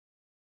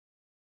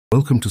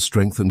Welcome to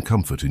Strength and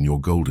Comfort in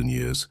Your Golden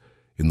Years.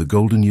 In the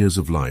golden years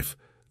of life,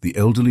 the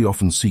elderly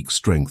often seek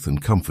strength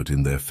and comfort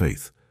in their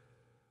faith.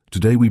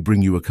 Today we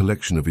bring you a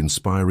collection of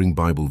inspiring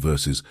Bible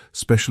verses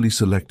specially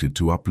selected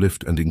to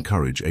uplift and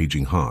encourage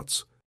aging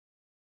hearts.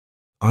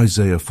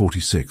 Isaiah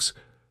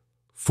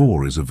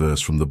 46:4 is a verse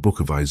from the book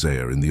of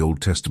Isaiah in the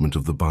Old Testament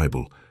of the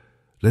Bible.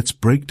 Let's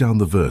break down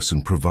the verse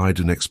and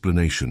provide an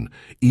explanation.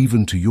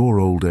 Even to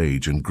your old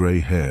age and gray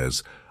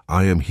hairs,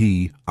 I am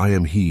he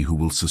who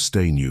will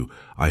sustain you.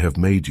 I have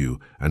made you,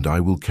 and I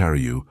will carry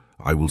you.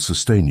 I will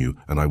sustain you,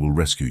 and I will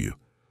rescue you.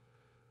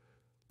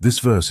 This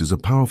verse is a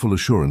powerful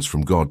assurance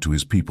from God to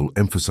his people,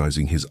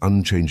 emphasizing his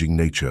unchanging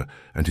nature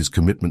and his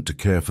commitment to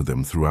care for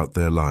them throughout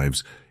their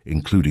lives,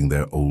 including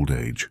their old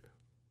age.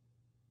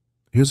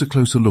 Here's a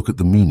closer look at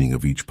the meaning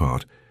of each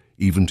part,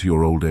 even to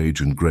your old age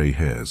and gray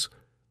hairs.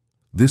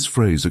 This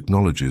phrase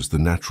acknowledges the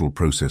natural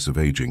process of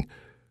aging.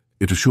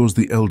 It assures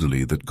the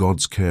elderly that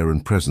God's care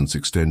and presence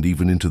extend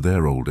even into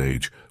their old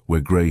age, where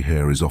gray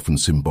hair is often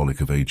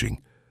symbolic of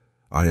aging.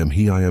 I am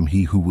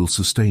he who will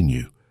sustain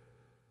you.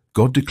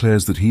 God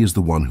declares that he is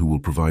the one who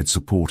will provide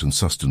support and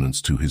sustenance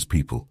to his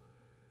people.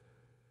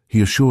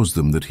 He assures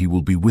them that he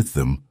will be with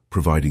them,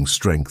 providing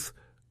strength,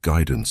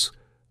 guidance,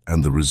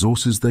 and the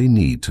resources they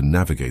need to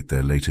navigate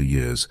their later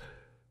years.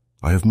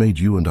 I have made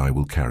you and I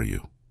will carry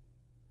you.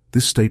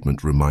 This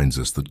statement reminds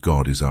us that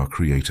God is our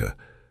Creator.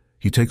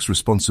 He takes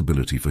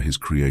responsibility for his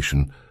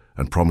creation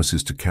and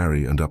promises to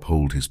carry and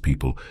uphold his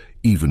people,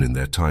 even in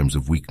their times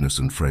of weakness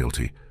and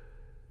frailty.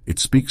 It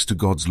speaks to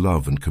God's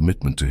love and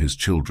commitment to his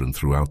children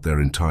throughout their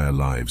entire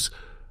lives.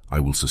 I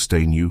will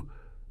sustain you,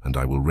 and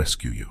I will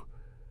rescue you.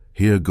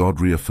 Here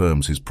God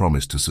reaffirms his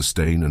promise to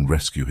sustain and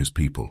rescue his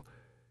people.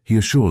 He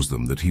assures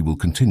them that he will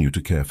continue to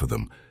care for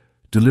them,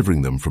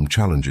 delivering them from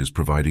challenges,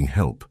 providing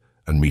help,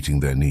 and meeting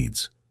their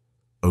needs.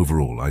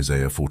 Overall,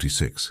 Isaiah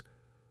 46:4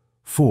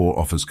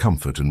 offers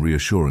comfort and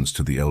reassurance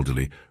to the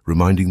elderly,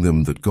 reminding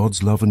them that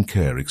God's love and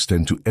care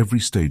extend to every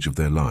stage of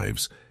their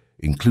lives,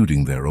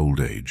 including their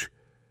old age.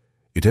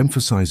 It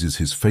emphasizes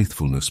his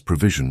faithfulness,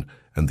 provision,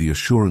 and the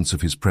assurance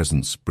of his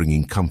presence,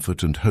 bringing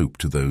comfort and hope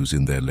to those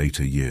in their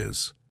later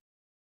years.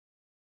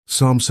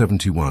 Psalm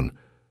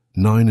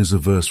 71:9 is a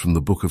verse from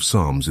the book of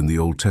Psalms in the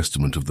Old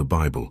Testament of the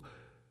Bible.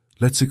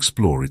 Let's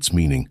explore its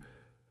meaning.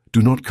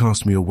 Do not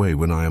cast me away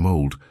when I am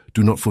old.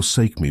 Do not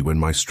forsake me when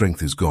my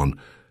strength is gone.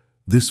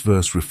 This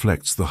verse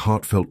reflects the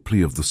heartfelt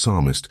plea of the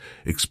psalmist,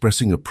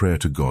 expressing a prayer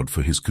to God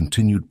for his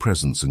continued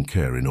presence and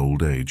care in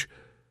old age.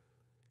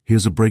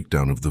 Here's a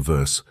breakdown of the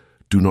verse.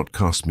 Do not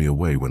cast me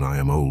away when I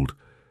am old.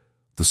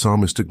 The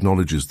psalmist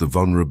acknowledges the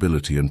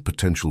vulnerability and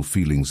potential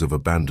feelings of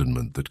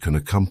abandonment that can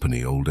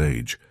accompany old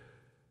age.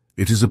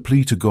 It is a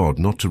plea to God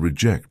not to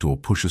reject or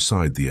push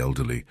aside the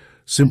elderly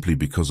simply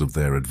because of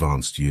their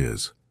advanced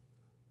years.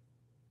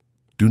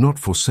 Do not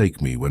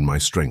forsake me when my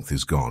strength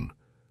is gone.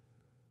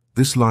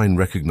 This line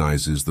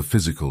recognizes the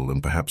physical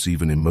and perhaps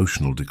even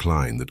emotional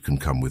decline that can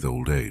come with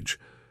old age.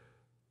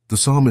 The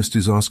psalmist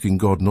is asking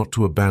God not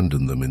to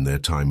abandon them in their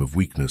time of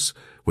weakness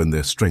when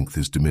their strength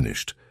is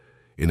diminished.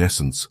 In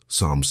essence,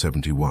 Psalm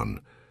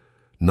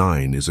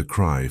 71:9 is a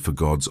cry for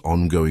God's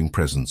ongoing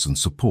presence and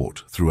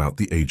support throughout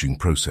the aging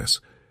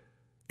process.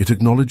 It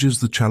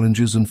acknowledges the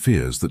challenges and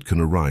fears that can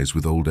arise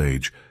with old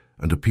age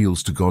and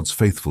appeals to God's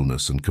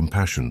faithfulness and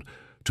compassion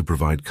to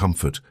provide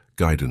comfort,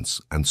 guidance,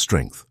 and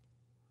strength.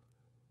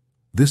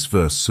 This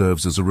verse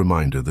serves as a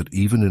reminder that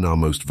even in our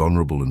most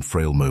vulnerable and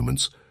frail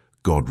moments,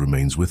 God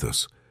remains with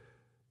us.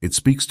 It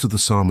speaks to the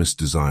psalmist's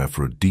desire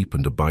for a deep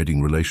and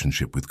abiding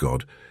relationship with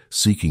God,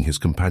 seeking his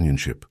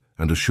companionship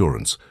and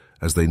assurance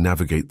as they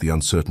navigate the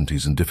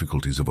uncertainties and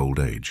difficulties of old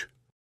age.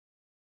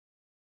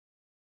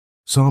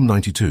 Psalm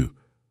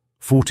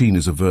 92:14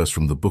 is a verse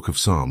from the book of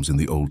Psalms in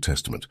the Old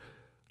Testament.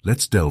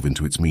 Let's delve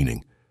into its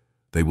meaning.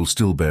 They will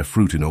still bear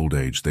fruit in old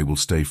age. They will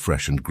stay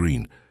fresh and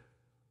green.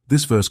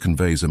 This verse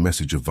conveys a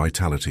message of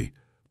vitality,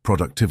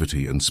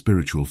 productivity, and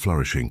spiritual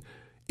flourishing,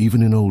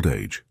 even in old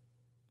age.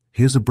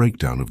 Here's a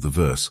breakdown of the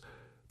verse.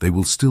 They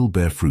will still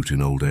bear fruit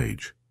in old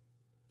age.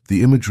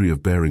 The imagery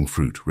of bearing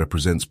fruit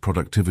represents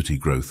productivity,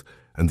 growth,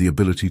 and the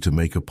ability to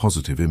make a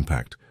positive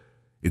impact.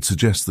 It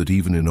suggests that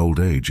even in old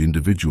age,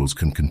 individuals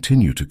can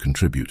continue to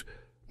contribute,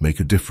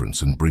 make a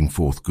difference, and bring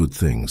forth good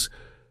things.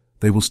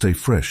 They will stay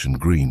fresh and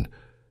green.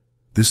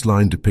 This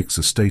line depicts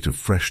a state of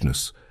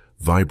freshness,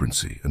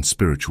 vibrancy, and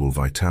spiritual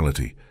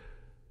vitality.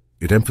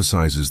 It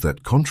emphasizes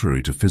that,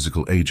 contrary to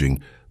physical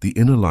aging, the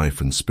inner life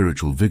and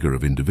spiritual vigor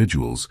of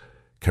individuals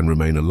can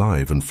remain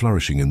alive and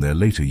flourishing in their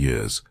later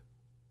years.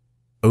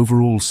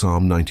 Overall,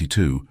 Psalm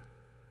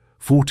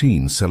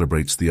 92:14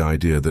 celebrates the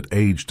idea that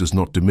age does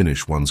not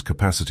diminish one's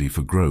capacity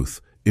for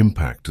growth,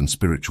 impact, and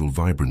spiritual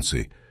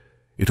vibrancy.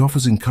 It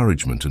offers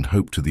encouragement and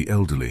hope to the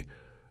elderly,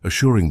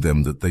 assuring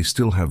them that they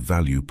still have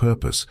value,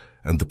 purpose,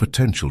 and the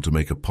potential to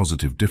make a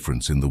positive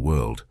difference in the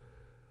world.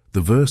 The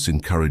verse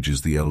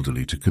encourages the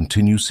elderly to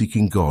continue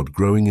seeking God,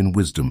 growing in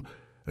wisdom,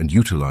 and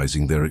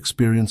utilizing their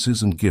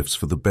experiences and gifts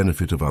for the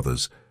benefit of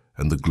others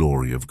and the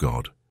glory of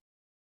God.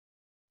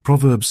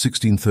 Proverbs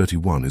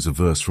 16:31 is a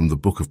verse from the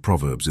book of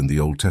Proverbs in the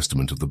Old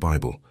Testament of the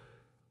Bible.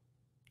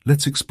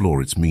 Let's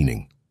explore its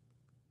meaning.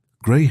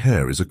 Grey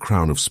hair is a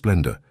crown of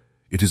splendor.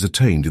 It is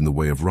attained in the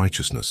way of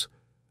righteousness.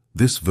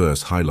 This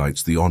verse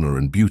highlights the honor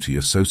and beauty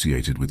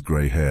associated with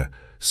grey hair,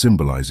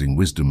 symbolizing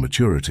wisdom,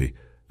 maturity,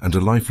 and a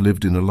life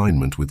lived in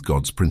alignment with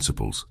God's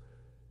principles.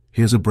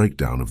 Here's a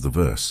breakdown of the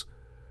verse.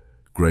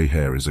 Grey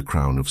hair is a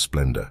crown of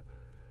splendor.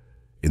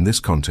 In this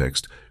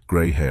context,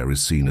 grey hair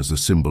is seen as a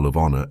symbol of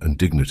honor and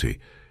dignity.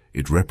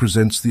 It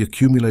represents the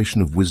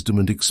accumulation of wisdom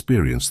and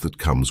experience that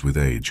comes with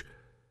age.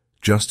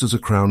 Just as a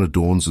crown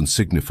adorns and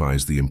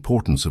signifies the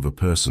importance of a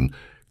person,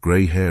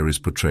 grey hair is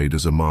portrayed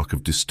as a mark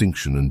of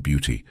distinction and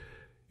beauty.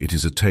 It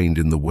is attained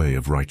in the way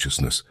of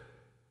righteousness.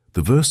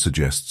 The verse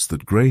suggests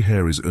that grey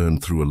hair is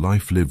earned through a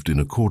life lived in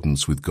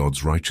accordance with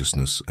God's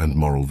righteousness and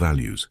moral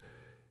values.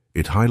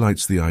 It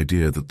highlights the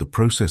idea that the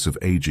process of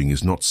aging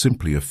is not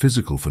simply a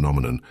physical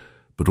phenomenon,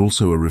 but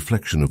also a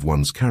reflection of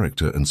one's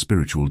character and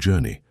spiritual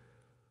journey.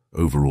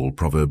 Overall,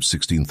 Proverbs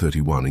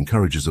 16:31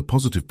 encourages a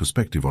positive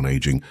perspective on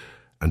aging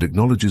and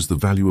acknowledges the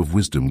value of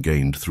wisdom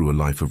gained through a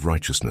life of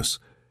righteousness.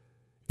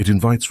 It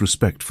invites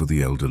respect for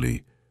the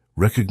elderly,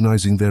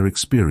 recognizing their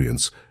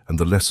experience and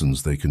the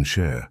lessons they can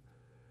share.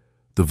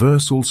 The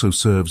verse also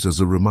serves as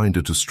a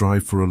reminder to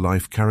strive for a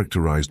life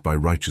characterized by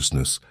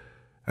righteousness,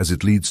 as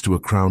it leads to a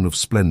crown of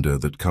splendor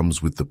that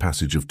comes with the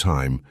passage of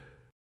time.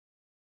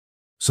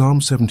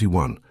 Psalm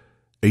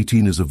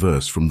 71:18 is a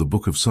verse from the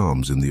book of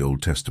Psalms in the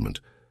Old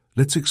Testament.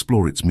 Let's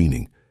explore its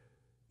meaning.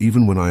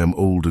 Even when I am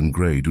old and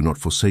grey, do not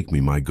forsake me,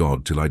 my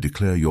God, till I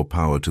declare your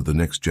power to the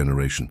next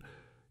generation,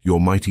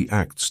 your mighty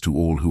acts to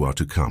all who are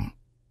to come.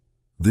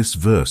 This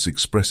verse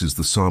expresses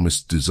the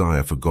psalmist's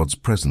desire for God's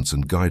presence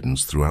and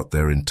guidance throughout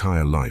their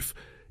entire life,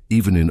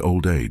 even in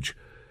old age.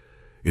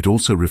 It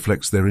also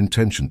reflects their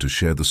intention to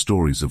share the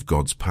stories of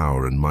God's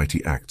power and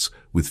mighty acts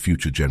with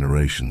future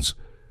generations.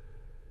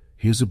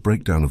 Here's a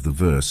breakdown of the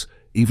verse,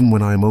 even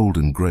when I am old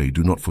and grey,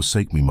 do not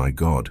forsake me, my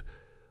God.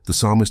 The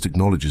psalmist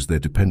acknowledges their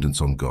dependence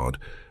on God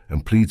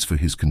and pleads for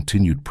his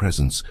continued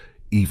presence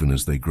even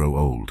as they grow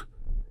old.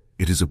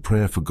 It is a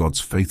prayer for God's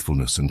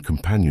faithfulness and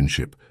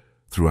companionship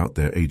throughout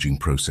their aging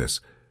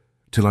process,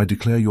 till I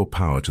declare your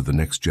power to the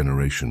next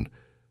generation,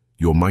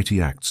 your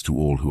mighty acts to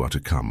all who are to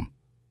come.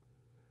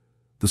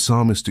 The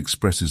psalmist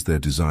expresses their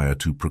desire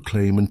to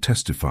proclaim and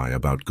testify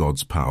about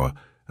God's power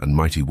and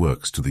mighty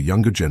works to the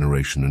younger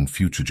generation and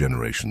future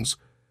generations.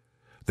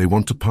 They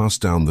want to pass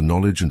down the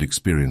knowledge and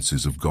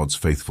experiences of God's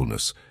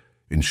faithfulness,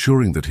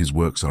 ensuring that his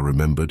works are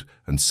remembered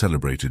and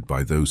celebrated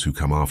by those who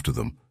come after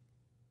them.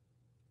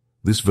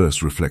 This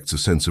verse reflects a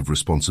sense of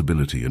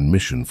responsibility and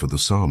mission for the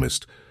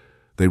psalmist.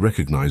 They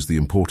recognize the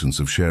importance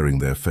of sharing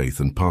their faith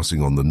and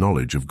passing on the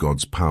knowledge of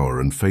God's power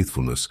and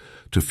faithfulness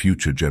to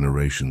future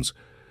generations.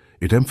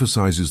 It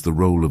emphasizes the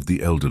role of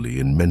the elderly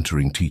in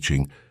mentoring,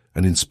 teaching,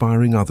 and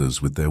inspiring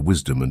others with their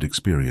wisdom and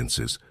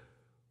experiences.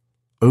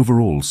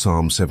 Overall,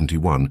 Psalm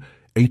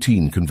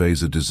 71:18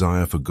 conveys a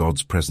desire for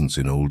God's presence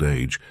in old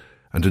age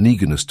and an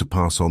eagerness to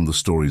pass on the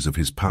stories of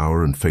his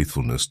power and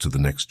faithfulness to the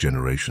next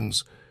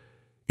generations.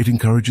 It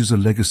encourages a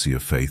legacy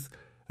of faith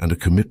and a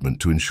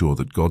commitment to ensure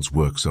that God's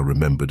works are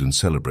remembered and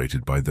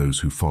celebrated by those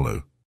who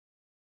follow.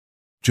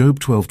 Job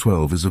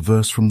 12:12 is a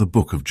verse from the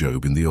book of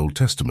Job in the Old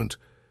Testament.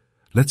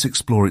 Let's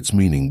explore its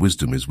meaning.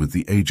 Wisdom is with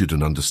the aged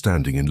and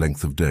understanding in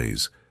length of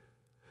days.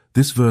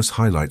 This verse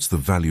highlights the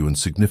value and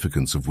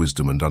significance of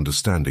wisdom and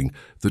understanding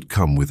that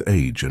come with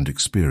age and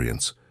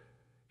experience.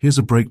 Here's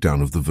a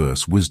breakdown of the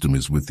verse, wisdom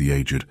is with the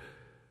aged.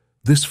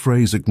 This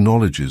phrase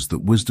acknowledges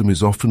that wisdom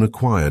is often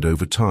acquired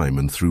over time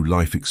and through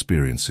life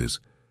experiences.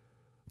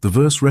 The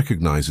verse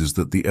recognizes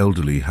that the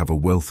elderly have a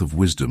wealth of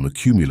wisdom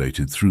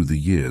accumulated through the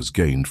years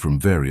gained from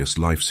various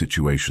life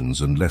situations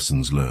and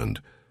lessons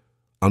learned.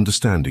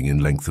 Understanding in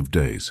length of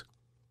days.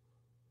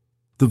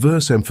 The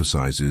verse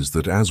emphasizes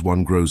that as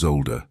one grows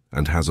older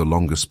and has a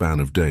longer span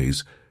of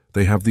days,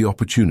 they have the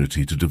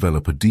opportunity to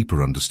develop a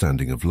deeper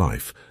understanding of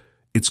life,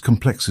 its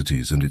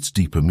complexities and its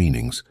deeper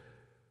meanings.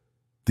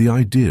 The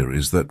idea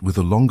is that with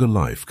a longer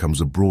life comes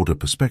a broader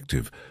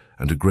perspective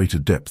and a greater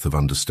depth of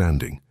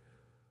understanding.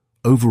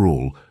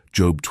 Overall,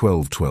 Job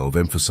 12:12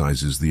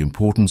 emphasizes the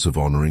importance of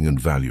honoring and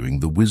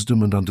valuing the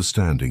wisdom and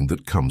understanding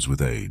that comes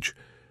with age.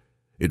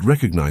 It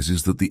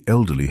recognizes that the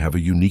elderly have a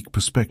unique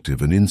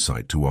perspective and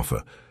insight to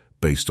offer,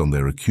 based on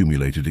their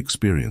accumulated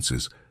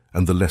experiences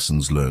and the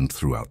lessons learned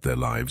throughout their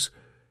lives.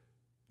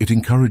 It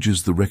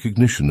encourages the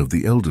recognition of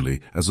the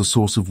elderly as a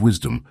source of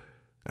wisdom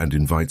and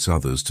invites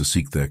others to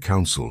seek their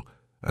counsel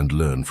and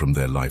learn from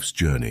their life's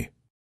journey.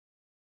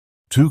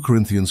 2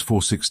 Corinthians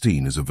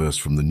 4:16 is a verse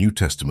from the New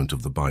Testament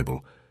of the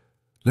Bible.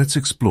 Let's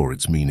explore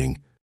its meaning.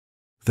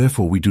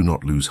 Therefore we do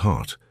not lose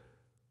heart.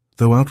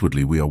 Though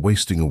outwardly we are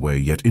wasting away,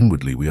 yet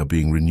inwardly we are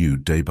being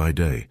renewed day by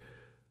day.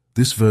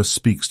 This verse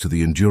speaks to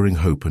the enduring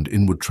hope and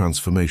inward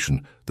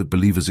transformation that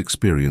believers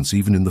experience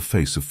even in the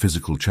face of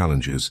physical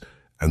challenges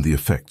and the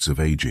effects of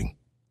aging.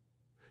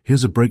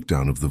 Here's a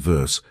breakdown of the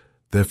verse,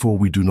 therefore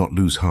we do not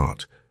lose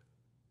heart.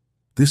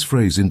 This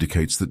phrase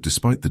indicates that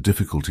despite the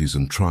difficulties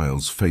and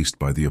trials faced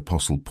by the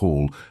Apostle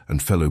Paul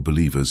and fellow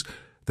believers,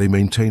 they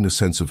maintain a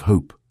sense of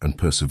hope and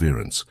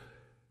perseverance.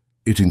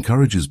 It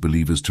encourages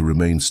believers to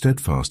remain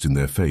steadfast in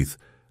their faith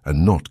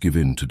and not give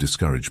in to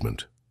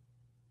discouragement.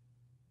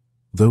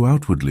 Though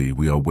outwardly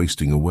we are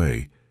wasting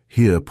away,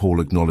 here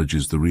Paul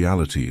acknowledges the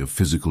reality of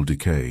physical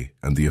decay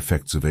and the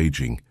effects of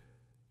aging.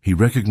 He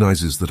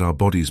recognizes that our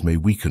bodies may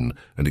weaken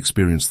and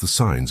experience the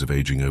signs of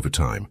aging over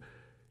time,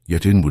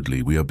 yet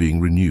inwardly we are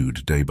being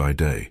renewed day by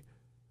day.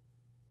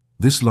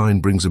 This line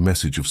brings a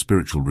message of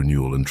spiritual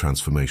renewal and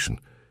transformation.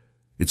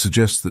 It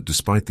suggests that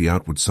despite the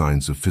outward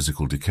signs of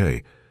physical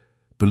decay,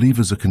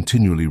 believers are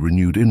continually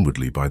renewed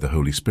inwardly by the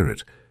Holy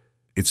Spirit.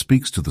 It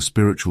speaks to the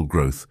spiritual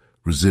growth,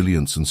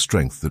 resilience and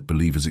strength that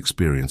believers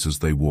experience as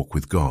they walk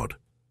with God.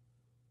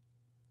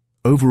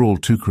 Overall,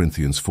 2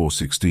 Corinthians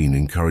 4:16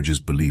 encourages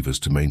believers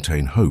to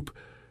maintain hope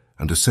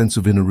and a sense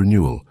of inner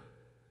renewal,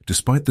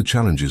 despite the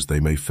challenges they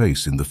may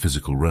face in the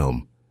physical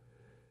realm.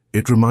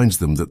 It reminds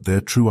them that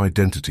their true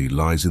identity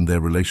lies in their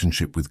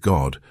relationship with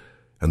God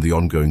and the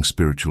ongoing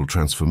spiritual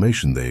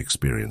transformation they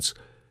experience.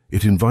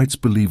 It invites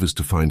believers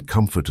to find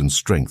comfort and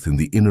strength in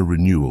the inner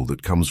renewal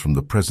that comes from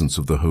the presence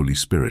of the Holy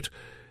Spirit,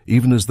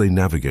 even as they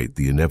navigate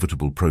the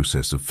inevitable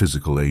process of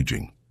physical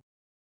aging.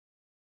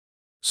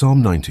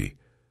 Psalm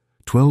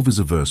 90:12 is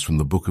a verse from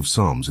the book of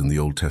Psalms in the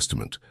Old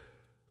Testament.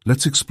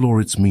 Let's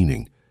explore its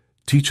meaning.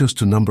 Teach us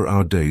to number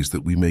our days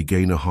that we may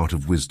gain a heart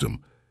of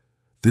wisdom.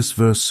 This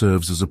verse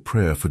serves as a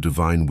prayer for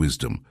divine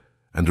wisdom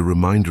and a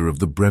reminder of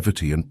the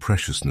brevity and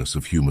preciousness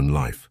of human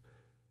life.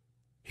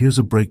 Here's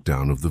a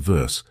breakdown of the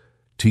verse,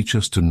 teach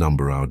us to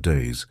number our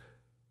days.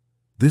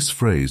 This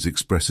phrase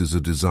expresses a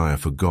desire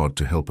for God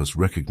to help us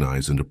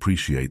recognize and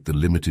appreciate the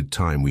limited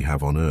time we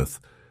have on earth.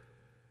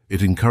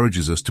 It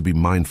encourages us to be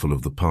mindful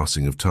of the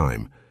passing of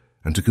time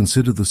and to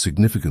consider the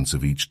significance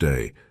of each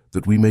day,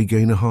 that we may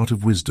gain a heart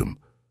of wisdom.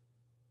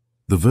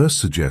 The verse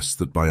suggests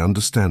that by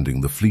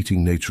understanding the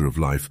fleeting nature of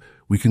life,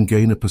 we can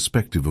gain a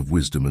perspective of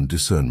wisdom and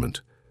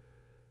discernment.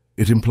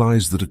 It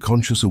implies that a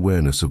conscious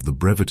awareness of the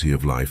brevity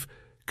of life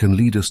can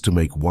lead us to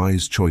make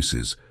wise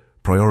choices,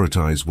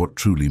 prioritize what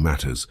truly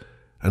matters,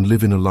 and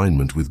live in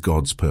alignment with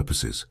God's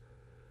purposes.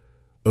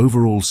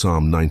 Overall,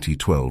 Psalm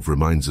 90:12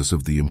 reminds us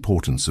of the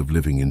importance of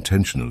living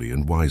intentionally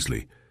and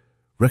wisely,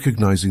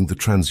 recognizing the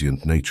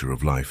transient nature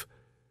of life.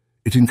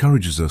 It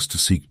encourages us to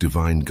seek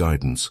divine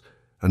guidance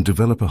and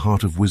develop a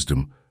heart of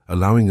wisdom,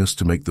 allowing us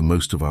to make the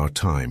most of our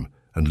time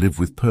and live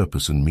with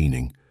purpose and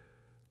meaning.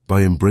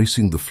 By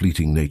embracing the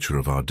fleeting nature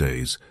of our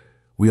days,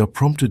 we are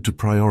prompted to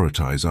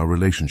prioritize our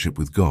relationship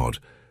with God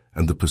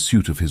and the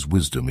pursuit of His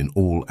wisdom in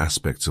all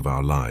aspects of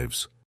our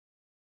lives.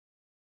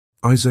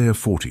 Isaiah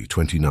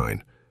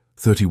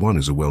 40:29-31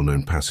 is a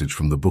well-known passage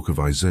from the book of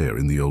Isaiah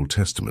in the Old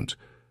Testament.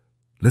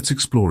 Let's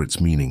explore its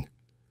meaning.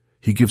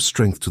 He gives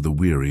strength to the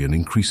weary and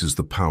increases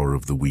the power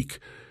of the weak.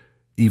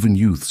 Even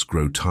youths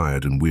grow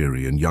tired and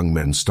weary, and young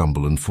men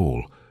stumble and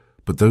fall.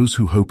 But those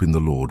who hope in the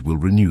Lord will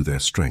renew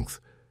their strength.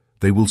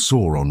 They will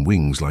soar on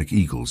wings like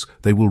eagles.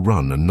 They will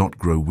run and not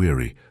grow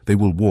weary. They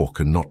will walk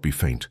and not be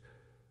faint.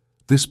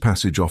 This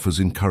passage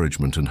offers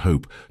encouragement and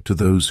hope to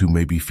those who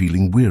may be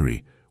feeling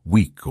weary,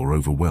 weak, or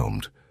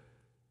overwhelmed.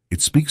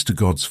 It speaks to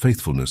God's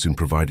faithfulness in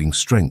providing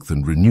strength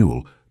and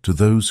renewal to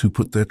those who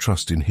put their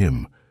trust in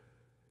Him.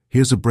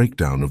 Here's a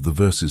breakdown of the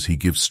verses. He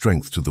gives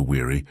strength to the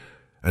weary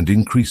and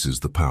increases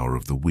the power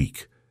of the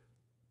weak.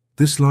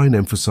 This line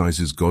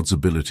emphasizes God's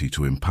ability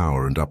to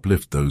empower and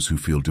uplift those who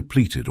feel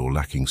depleted or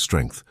lacking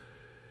strength.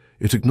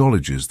 It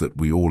acknowledges that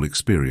we all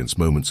experience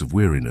moments of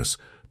weariness,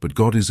 but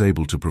God is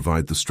able to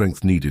provide the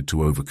strength needed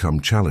to overcome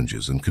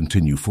challenges and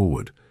continue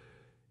forward.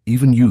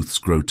 Even youths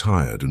grow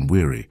tired and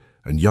weary,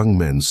 and young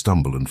men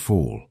stumble and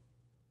fall.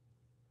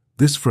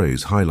 This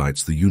phrase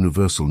highlights the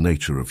universal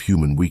nature of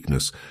human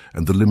weakness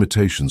and the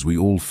limitations we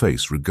all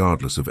face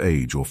regardless of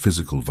age or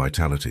physical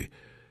vitality.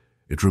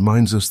 It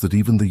reminds us that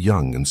even the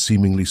young and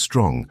seemingly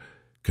strong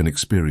can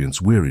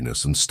experience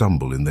weariness and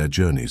stumble in their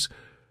journeys,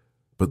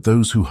 but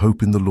those who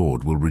hope in the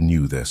Lord will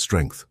renew their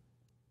strength.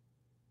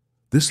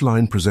 This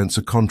line presents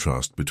a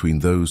contrast between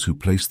those who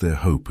place their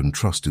hope and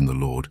trust in the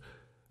Lord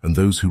and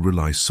those who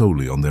rely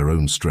solely on their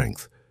own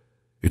strength.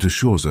 It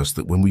assures us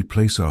that when we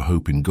place our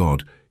hope in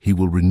God, He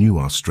will renew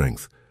our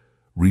strength,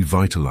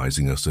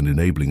 revitalizing us and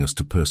enabling us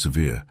to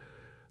persevere.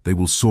 They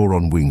will soar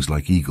on wings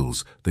like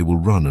eagles. They will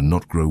run and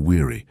not grow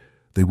weary.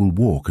 They will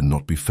walk and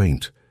not be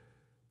faint.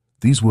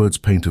 These words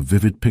paint a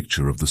vivid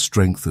picture of the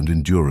strength and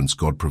endurance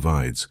God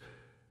provides.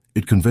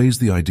 It conveys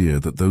the idea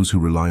that those who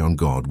rely on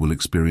God will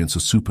experience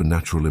a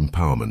supernatural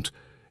empowerment,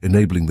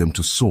 enabling them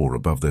to soar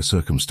above their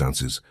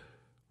circumstances,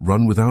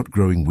 run without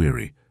growing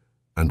weary,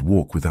 and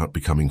walk without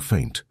becoming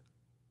faint.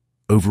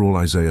 Overall,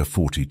 Isaiah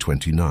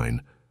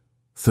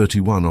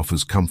 40:29-31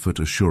 offers comfort,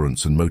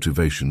 assurance, and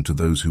motivation to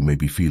those who may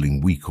be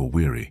feeling weak or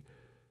weary.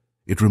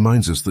 It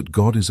reminds us that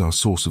God is our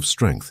source of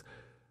strength,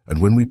 and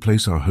when we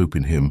place our hope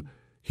in Him,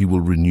 He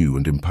will renew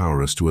and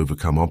empower us to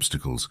overcome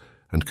obstacles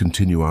and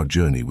continue our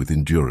journey with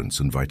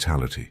endurance and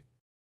vitality.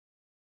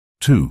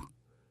 2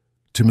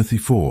 Timothy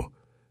 4,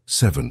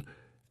 7.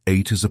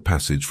 8 is a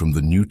passage from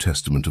the New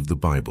Testament of the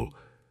Bible.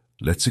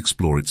 Let's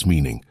explore its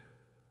meaning.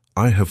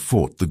 I have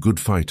fought the good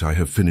fight, I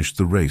have finished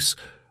the race,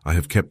 I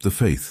have kept the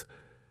faith.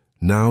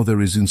 Now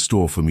there is in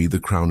store for me the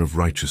crown of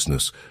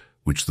righteousness,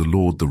 which the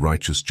Lord, the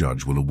righteous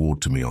judge, will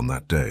award to me on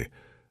that day,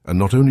 and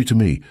not only to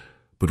me,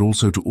 but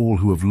also to all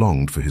who have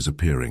longed for his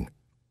appearing.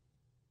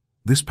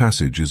 This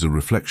passage is a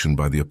reflection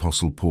by the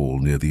Apostle Paul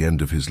near the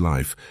end of his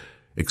life,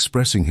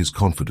 expressing his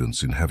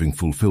confidence in having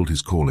fulfilled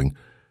his calling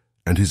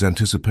and his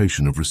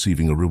anticipation of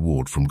receiving a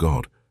reward from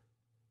God.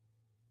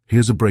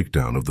 Here's a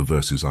breakdown of the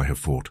verses I have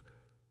fought.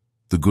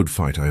 The good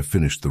fight, I have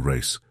finished the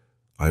race,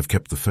 I have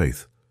kept the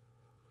faith.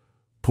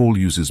 Paul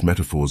uses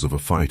metaphors of a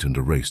fight and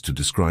a race to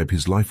describe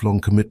his lifelong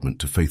commitment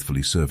to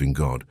faithfully serving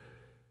God.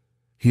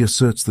 He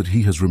asserts that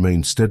he has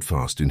remained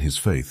steadfast in his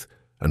faith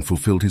and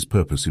fulfilled his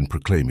purpose in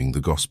proclaiming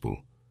the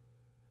gospel.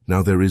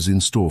 Now there is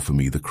in store for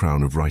me the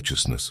crown of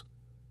righteousness.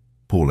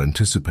 Paul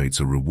anticipates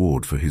a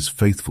reward for his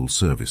faithful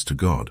service to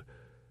God.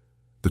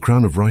 The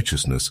crown of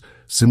righteousness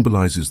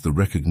symbolizes the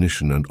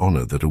recognition and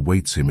honor that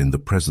awaits him in the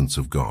presence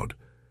of God,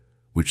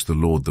 which the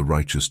Lord, the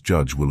righteous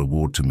judge, will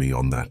award to me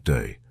on that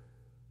day.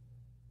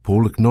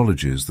 Paul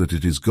acknowledges that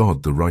it is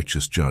God, the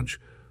righteous judge,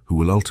 who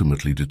will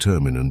ultimately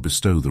determine and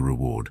bestow the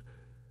reward.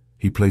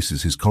 He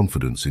places his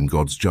confidence in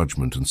God's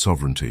judgment and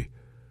sovereignty,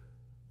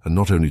 and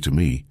not only to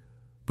me,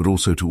 but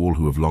also to all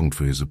who have longed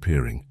for his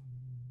appearing.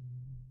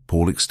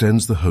 Paul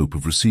extends the hope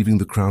of receiving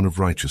the crown of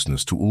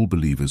righteousness to all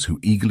believers who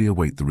eagerly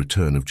await the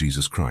return of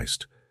Jesus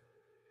Christ.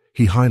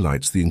 He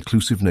highlights the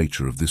inclusive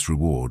nature of this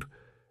reward,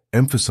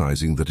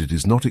 emphasizing that it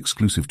is not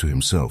exclusive to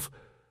himself,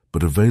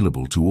 but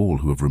available to all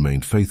who have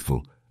remained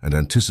faithful and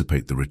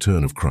anticipate the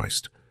return of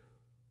Christ.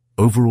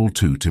 Overall,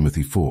 2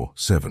 Timothy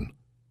 4:7.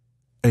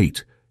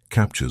 8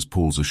 captures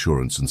Paul's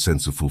assurance and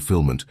sense of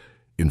fulfillment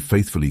in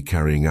faithfully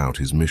carrying out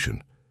his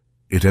mission.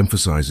 It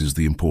emphasizes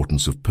the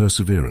importance of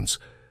perseverance,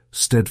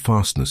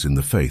 steadfastness in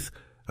the faith,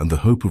 and the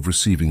hope of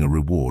receiving a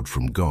reward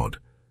from God.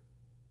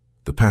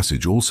 The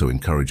passage also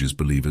encourages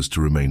believers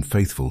to remain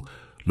faithful,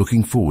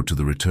 looking forward to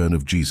the return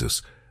of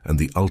Jesus and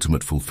the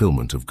ultimate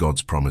fulfillment of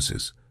God's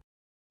promises.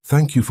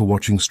 Thank you for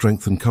watching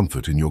Strength and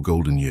Comfort in Your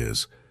Golden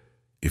Years.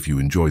 If you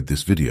enjoyed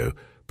this video,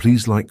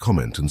 please like,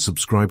 comment, and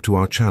subscribe to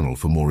our channel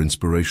for more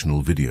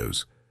inspirational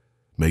videos.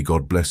 May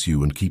God bless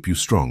you and keep you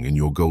strong in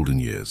your golden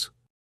years.